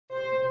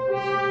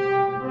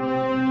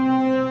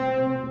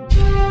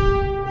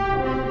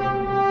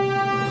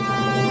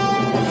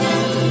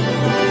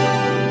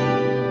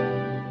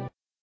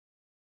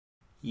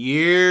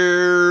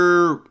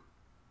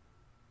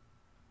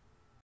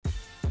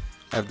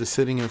After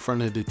sitting in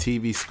front of the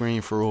TV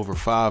screen for over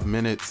 5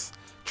 minutes,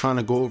 trying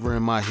to go over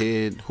in my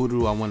head, who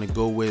do I want to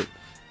go with?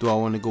 Do I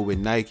want to go with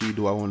Nike?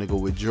 Do I want to go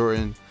with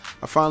Jordan?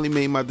 I finally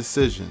made my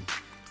decision.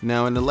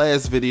 Now in the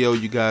last video,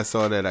 you guys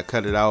saw that I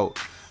cut it out.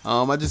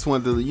 I just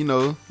wanted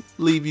to,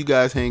 leave you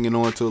guys hanging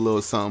on to a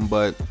little something,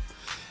 but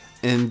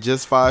in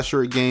just 5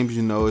 short games,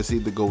 it's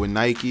either go with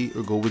Nike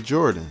or go with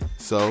Jordan.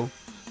 So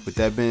with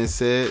that being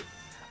said,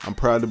 I'm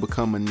proud to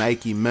become a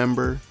Nike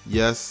member.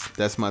 Yes,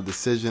 that's my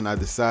decision. I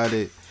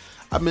decided.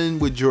 I've been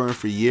with Jordan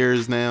for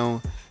years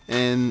now,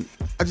 and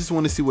I just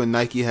want to see what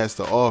Nike has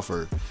to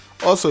offer.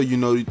 Also,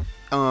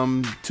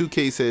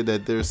 2K said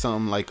that there's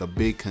something like a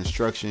big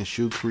construction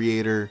shoe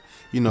creator,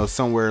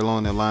 somewhere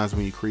along the lines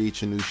when you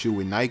create your new shoe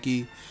with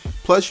Nike.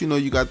 Plus,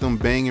 you got them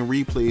banging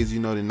replays,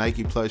 the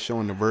Nike Plus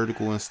showing the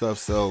vertical and stuff.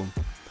 So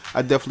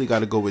I definitely got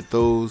to go with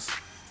those.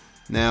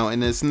 Now,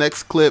 in this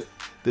next clip,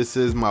 this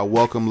is my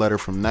welcome letter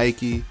from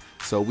Nike.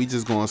 So we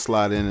just going to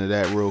slide into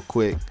that real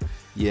quick.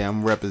 Yeah,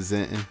 I'm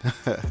representing.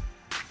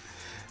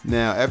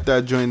 Now, after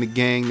I joined the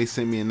gang, they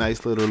sent me a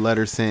nice little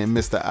letter saying,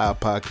 Mr.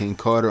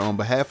 IpodKingCarter, on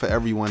behalf of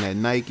everyone at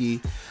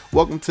Nike,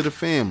 welcome to the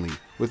family.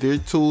 With your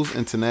tools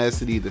and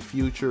tenacity, the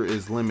future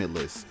is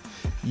limitless.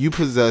 You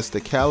possess the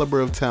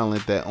caliber of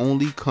talent that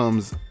only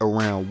comes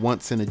around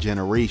once in a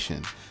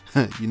generation.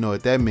 You know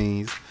what that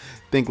means.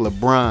 Think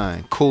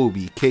LeBron,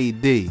 Kobe,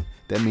 KD.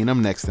 That means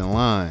I'm next in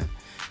line.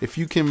 If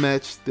you can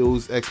match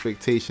those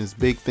expectations,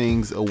 big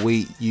things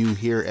await you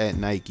here at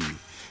Nike.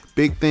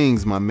 Big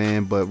things, my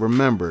man, but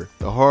remember,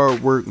 the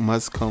hard work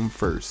must come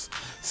first.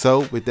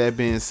 So with that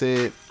being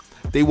said,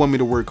 they want me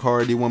to work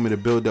hard. They want me to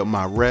build up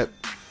my rep.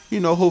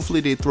 Hopefully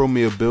they throw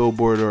me a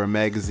billboard or a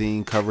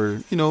magazine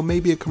cover,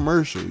 maybe a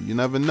commercial. You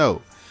never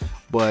know.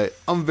 But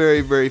I'm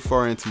very, very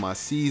far into my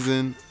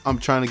season. I'm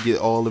trying to get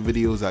all the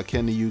videos I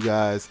can to you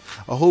guys.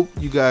 I hope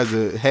you guys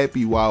are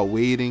happy while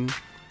waiting.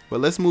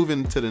 But let's move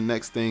into the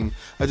next thing.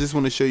 I just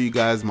want to show you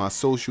guys my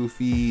social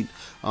feed.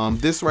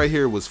 This right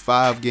here was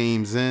 5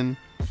 games in.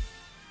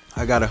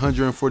 I got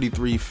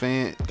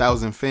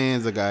 143,000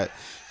 fans. I got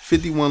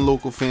 51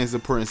 local fans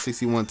supporting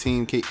 61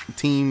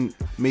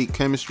 teammate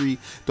chemistry.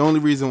 The only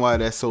reason why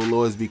that's so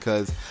low is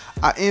because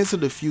I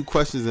answered a few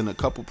questions in a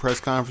couple press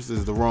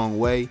conferences the wrong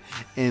way,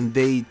 and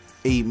they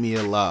ate me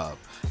alive.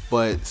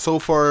 But so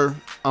far,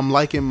 I'm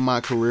liking my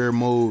career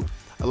mode.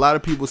 A lot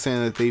of people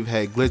saying that they've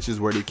had glitches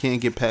where they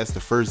can't get past the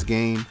first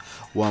game.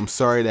 Well, I'm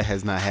sorry, that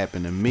has not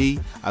happened to me.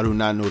 I do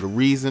not know the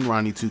reason.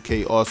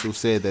 Ronnie2K also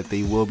said that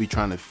they will be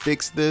trying to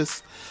fix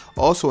this.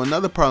 Also,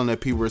 another problem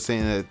that people are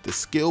saying that the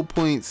skill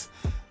points,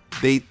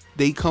 they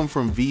come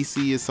from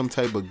VC. Is some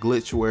type of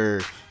glitch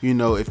where,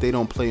 if they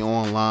don't play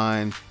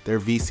online,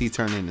 their VC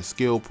turn into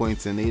skill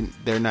points, and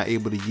they're not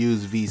able to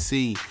use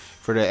VC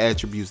for the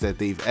attributes that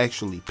they've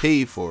actually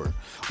paid for.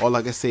 All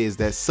I can say is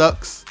that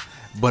sucks,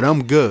 but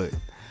I'm good.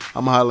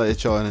 I'm gonna holler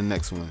at y'all in the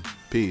next one.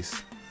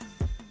 Peace.